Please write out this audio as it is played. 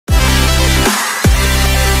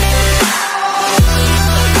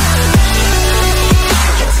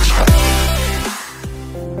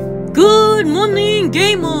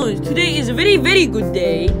gamers! Today is a very good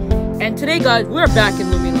day, and today guys, we're back in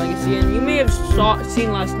Loomian Legacy, and you may have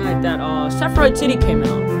seen last night that Sepharite City came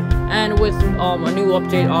out, and with a new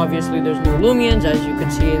update. Obviously there's new Loomians, as you can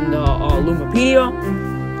see in the Lumipedia.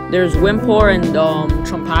 There's Whimpor and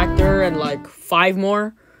Chompactor and like 5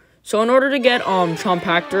 more. So in order to get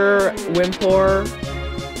Chompactor, Whimpor,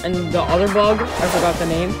 and the other bug, I forgot the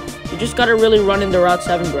name, you just gotta really run in the Route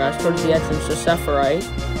 7 grass towards the entrance to Sepharite.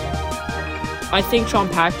 I think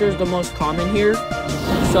Chompactor is the most common here.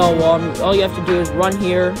 So all you have to do is run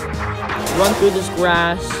here, run through this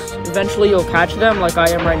grass. Eventually you'll catch them like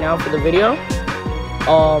I am right now for the video.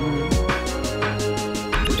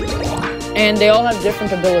 And they all have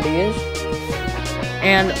different abilities.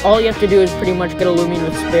 And all you have to do is pretty much get a Loomian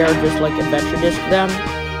with spare, just like adventure disc them,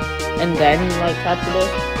 and then like capture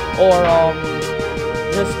disc, or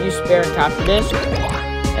just use spare and capture disc,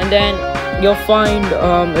 and then you'll find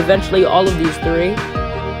eventually all of these 3.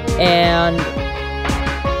 And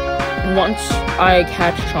once I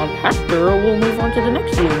catch Chompactor, we'll move on to the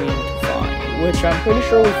next Loomian to find, which I'm pretty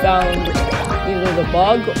sure we found either the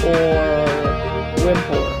bug or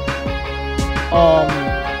Whimpor.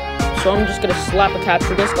 So I'm just gonna slap a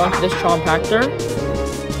capture disc onto this Chompactor,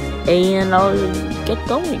 and I'll get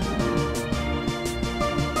going.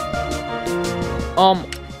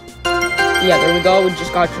 Yeah, there we go. We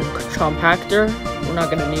just got Chompactor. We're not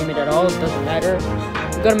gonna name it at all. It doesn't matter.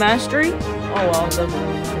 We got a mastery. Oh well, it doesn't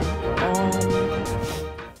really matter.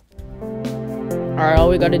 Alright, all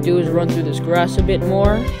we gotta do is run through this grass a bit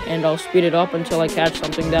more, and I'll speed it up until I catch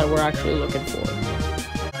something that we're actually looking for.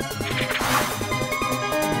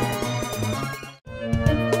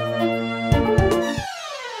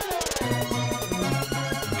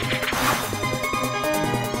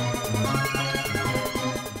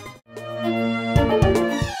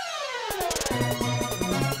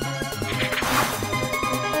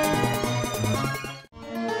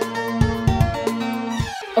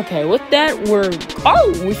 Okay, with that,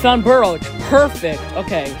 we found Burroach. Perfect.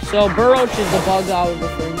 Okay, so Burroach is the bug I was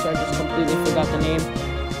referring to. I just completely forgot the name.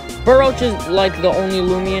 Burroach is like the only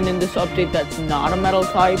Loomian in this update that's not a metal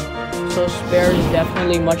type, so spare is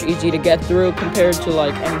definitely much easier to get through compared to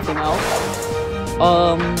like anything else.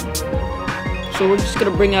 So we're just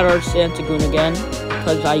gonna bring out our Santagoon again,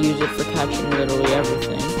 because I use it for catching literally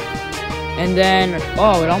everything. And then,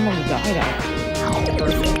 oh, it almost died actually.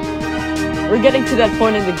 Perfect. We're getting to that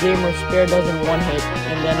point in the game where spare doesn't one-hit,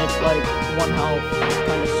 and then it's like 1 health. It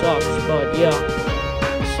kind of sucks, but yeah.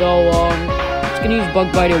 So, it's gonna use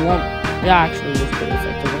bug bite. It won't. Yeah, actually, it was pretty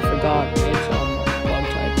effective. I forgot. It's bug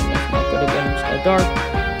type, and that's not good against the dark.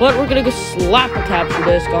 But we're gonna go slap a capture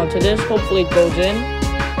disc onto this. Hopefully, it goes in.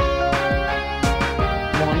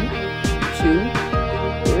 1, 2,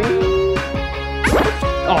 3.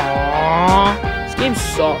 Aww, this game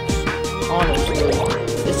sucks. Honestly.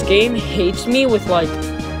 This game hates me with like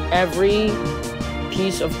every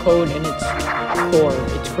piece of code in its core.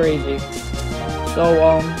 It's crazy. So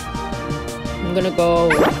I'm gonna go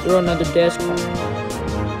through another disc.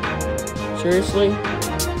 Seriously?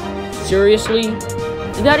 Seriously?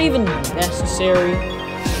 Is that even necessary?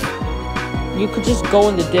 You could just go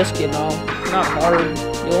in the disc, you know. It's not hard.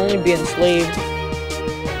 You'll only be enslaved.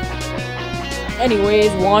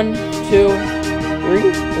 Anyways, 1, 2,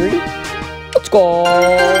 3. Let's go!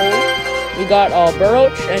 We got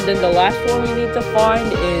Burroach, and then the last one we need to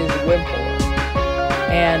find is Whimpor.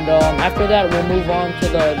 And after that, we'll move on to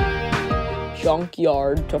the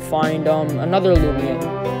junkyard to find another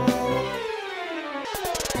Loomian.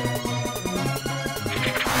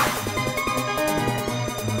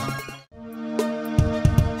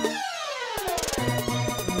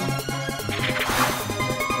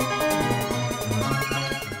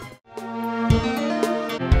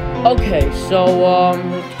 Okay, so,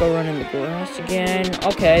 let's go run in the grass again.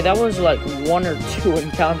 Okay, that was like 1 or 2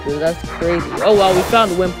 encounters. That's crazy. Oh, well, we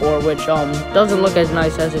found Whimpor, which, doesn't look as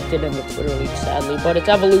nice as it did in the Twitter leak, sadly. But its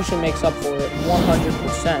evolution makes up for it,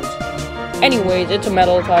 100%. Anyways, it's a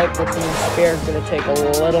metal type, which means spare is gonna take a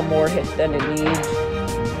little more hit than it needs.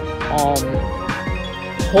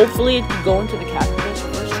 Hopefully it could go into the capture disc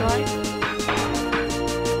first try.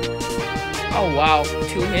 Oh, wow,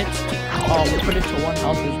 2 hits. We put it to 1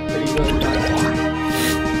 health is pretty good. Okay.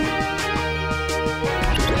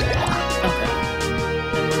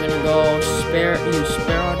 Then we're gonna go use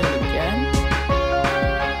spare on it again.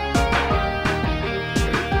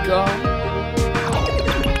 There we go.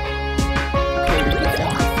 Okay, your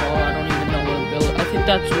defense will fall. I don't even know what ability. I think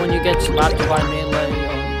that's when you get slapped by melee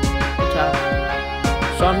attack.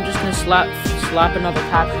 So I'm just gonna slap another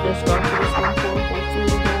capture disc onto this one for hopefully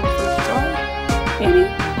the first try. Maybe.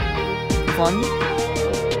 1,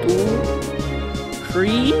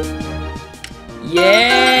 Tree.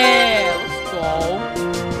 Yeah, let's go.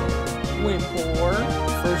 Whimpor,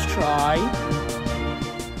 first try.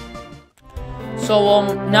 So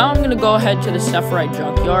now I'm gonna go ahead to the Sepharite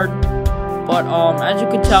junkyard. But as you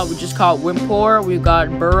can tell, we just caught Whimpor, we've got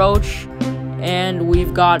Burroach, and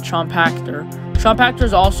we've got Chompactor. Chompactor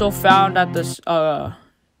is also found at this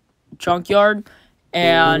junkyard.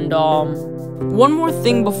 And one more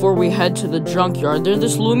thing before we head to the junkyard. There's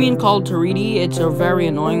this Loomian called Territi. It's a very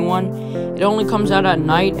annoying one. It only comes out at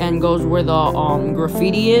night and goes where the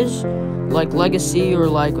graffiti is, like Legacy or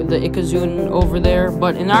like the Ikazun over there.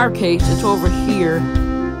 But in our case, it's over here,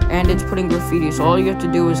 and it's putting graffiti. So all you have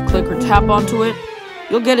to do is click or tap onto it.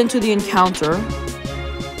 You'll get into the encounter.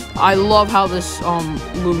 I love how this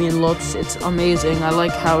Loomian looks. It's amazing. I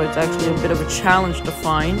like how it's actually a bit of a challenge to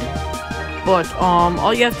find. But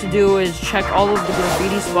all you have to do is check all of the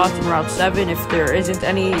graffiti spots in Route 7. If there isn't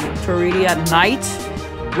any Territi at night,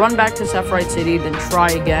 run back to Sepharite City, then try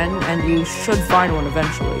again, and you should find one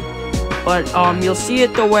eventually. But you'll see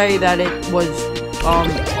it the way that it was,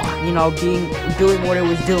 you know, doing what it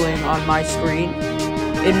was doing on my screen.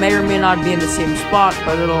 It may or may not be in the same spot,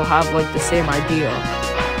 but it'll have like the same idea.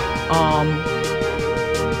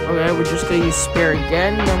 Okay, we're just gonna use spare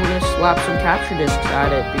again, and then we're gonna slap some capture discs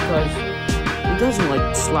at it, because it doesn't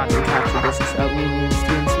like slapping capture discs at Loomians,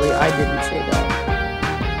 seriously. I didn't say that.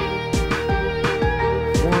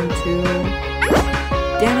 1, 2.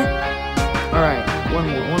 Damn it. Alright, one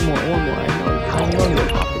more. I know you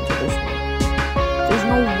would hop into this one. There's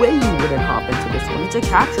no way you wouldn't hop into this one. It's a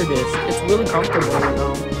capture disc. It's really comfortable, you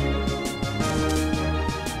know.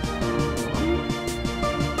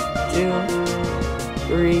 1, 2,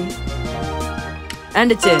 3. And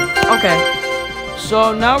it's in. Okay.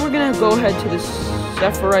 So now we're gonna go ahead to the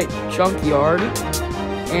Sepharite junkyard,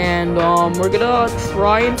 and we're gonna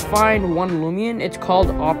try and find one Loomian. It's called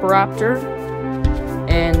Operaptor,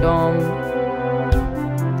 and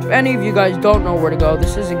if any of you guys don't know where to go,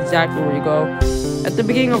 this is exactly where you go. At the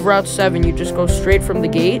beginning of Route 7, you just go straight from the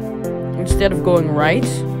gate instead of going right.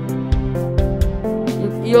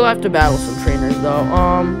 You'll have to battle some trainers though.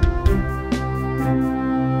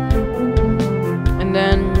 And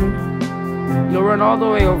then you'll run all the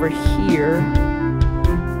way over here,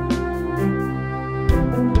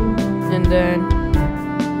 and then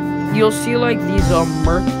you'll see like these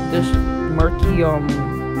this murky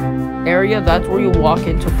area. That's where you walk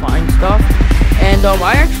in to find stuff. And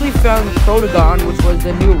I actually found Protogon, which was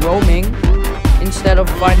the new roaming, instead of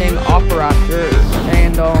finding Operaptor.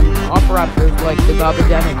 And Operaptor is like the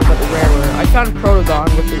Gobadenic but rarer. I found Protogon,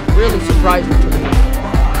 which is really surprising to me.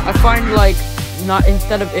 I find like, not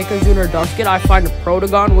instead of Ikazun or Dusket, I find a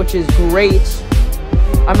Protogon, which is great.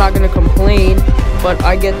 I'm not gonna complain, but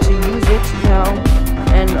I get to use it now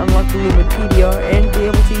and unlock the Lumipedia and be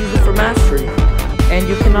able to use it for mastery. And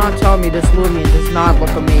you cannot tell me this Loomian does not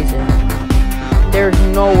look amazing. There's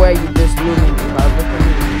no way this Loomian does not look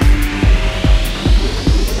amazing.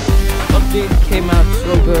 Update came out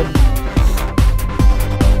so good,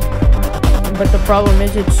 but the problem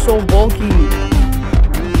is it's so bulky.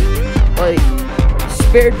 Like,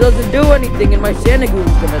 Spare doesn't do anything, and my Sanagoon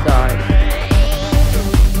is gonna die.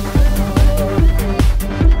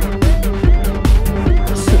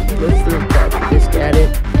 Let's throw a capture disc at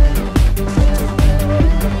it.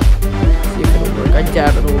 See if it'll work. I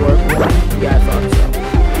doubt it'll work. Yeah, I thought so.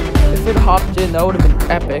 If it hopped in, that would have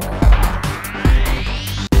been epic.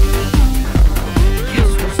 Yes,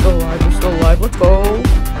 we're still alive. We're still alive. Let's go.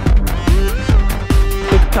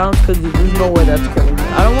 Quick pounce, because there's no way that's killing me.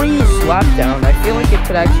 I don't want to use slap down. I feel like it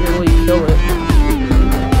could actually kill it.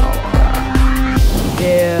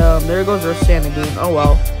 Damn, there goes our Sanagoon. Oh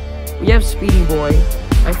well. We have Speedy Boy.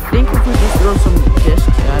 I think if we just throw some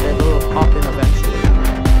discs at it, it'll hop in eventually.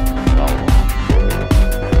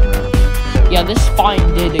 Yeah, this find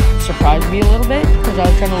did surprise me a little bit, because I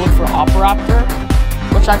was trying to look for Operaptor,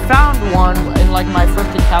 which I found one in like my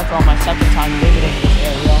first encounter on my second time visiting this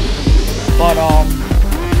area. But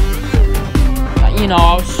you know,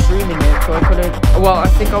 I was streaming it, so I couldn't. Well, I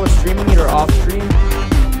think I was streaming it or off stream,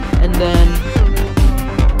 and then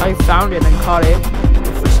I found it and caught it.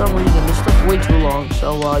 For some reason, this took way too long,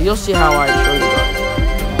 so you'll see how I show you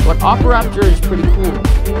guys. But Operaptor is pretty cool,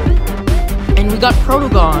 and we got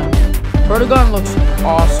Protogon. Protogon looks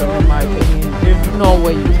awesome in my opinion. There's no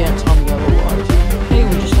way you can't tell me otherwise. Hey,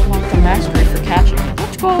 we just unlocked the mastery for catching it.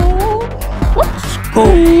 Let's go! Let's go!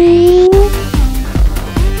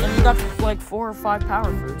 And we got like 4 or 5 power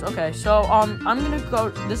fruits. Okay, so I'm gonna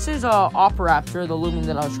go. This is Operaptor, the Loomian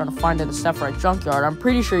that I was trying to find at the Sepharite junkyard. I'm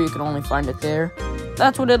pretty sure you can only find it there.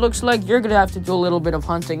 that's what it looks like. You're gonna have to do a little bit of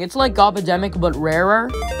hunting. It's like Gobademic, but rarer.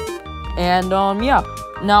 And, yeah.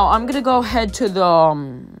 Now, I'm gonna go head to the,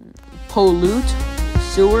 Pollute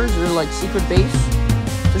sewers, or, like, secret base,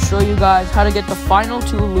 to show you guys how to get the final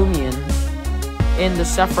 2 Loomians in the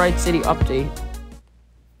Sepharite City update.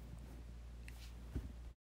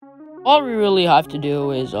 All we really have to do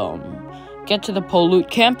is, get to the Pollute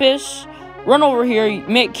campus, run over here.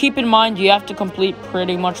 Keep in mind, you have to complete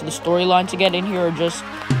pretty much the storyline to get in here, or just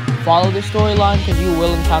follow the storyline, because you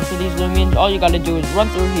will encounter these Loomians. All you gotta do is run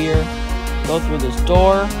through here, go through this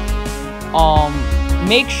door,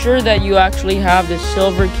 make sure that you actually have the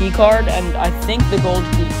silver key card, and I think the gold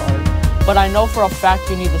key card, but I know for a fact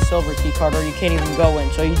you need the silver key card, or you can't even go in,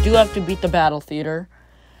 so you do have to beat the battle theater.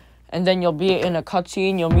 And then you'll be in a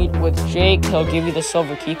cutscene, you'll meet with Jake, he'll give you the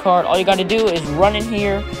silver key card. All you gotta do is run in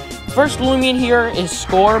here. First Loomian here is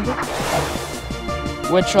Scorb,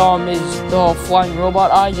 which is the flying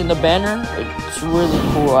robot eyes in the banner. It's really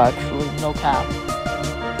cool, actually, no cap.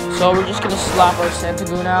 So we're just gonna slap our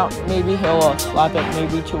Santagoon out. Maybe he'll slap it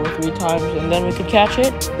maybe 2 or 3 times, and then we could catch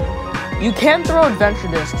it. You can throw adventure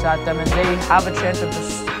discs at them, and they have a chance of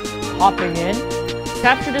just hopping in.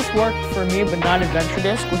 Capture disc worked for me, but not adventure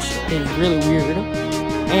disc, which is really weird.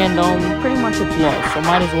 And pretty much it's low, so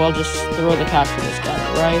might as well just throw the capture disc at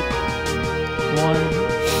it, right?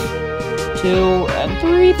 1, 2, and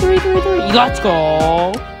 3, 3, 3, 3. Let's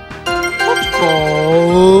go! Let's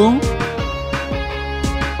go!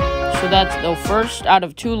 So that's the first out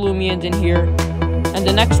of 2 Loomians in here. And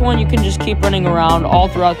the next one, you can just keep running around all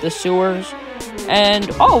throughout the sewers. And,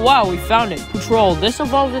 oh wow, we found it. Poochrol. This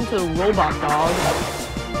evolves into the robot dog.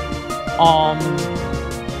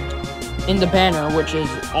 In the banner, which is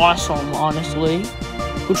awesome, honestly.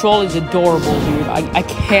 Poochrol is adorable, dude. I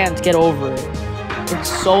can't get over it. It's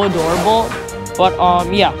so adorable. But,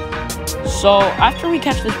 yeah. So, after we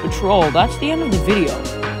catch this Poochrol, that's the end of the video.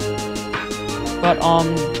 But,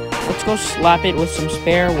 let's go slap it with some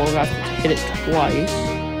spare. We'll have to hit it twice.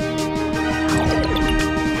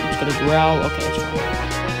 It's gonna growl. Okay, it's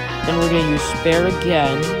fine. Then we're gonna use spare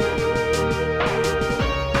again.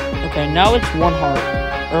 Okay, now it's 1 heart.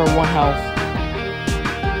 Or 1 health.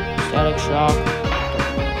 Static shock.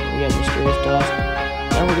 We have mysterious dust.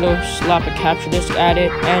 Then we're gonna slap a capture disc at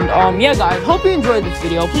it. And yeah guys, hope you enjoyed this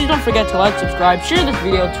video. Please don't forget to like, subscribe, share this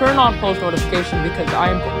video, turn on post notifications, because I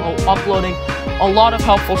am uploading a lot of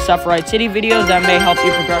helpful Sepharite City videos that may help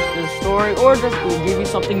you progress through the story, or just will give you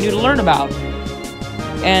something new to learn about.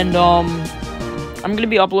 And I'm gonna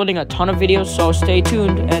be uploading a ton of videos, so stay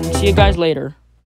tuned and see you guys later.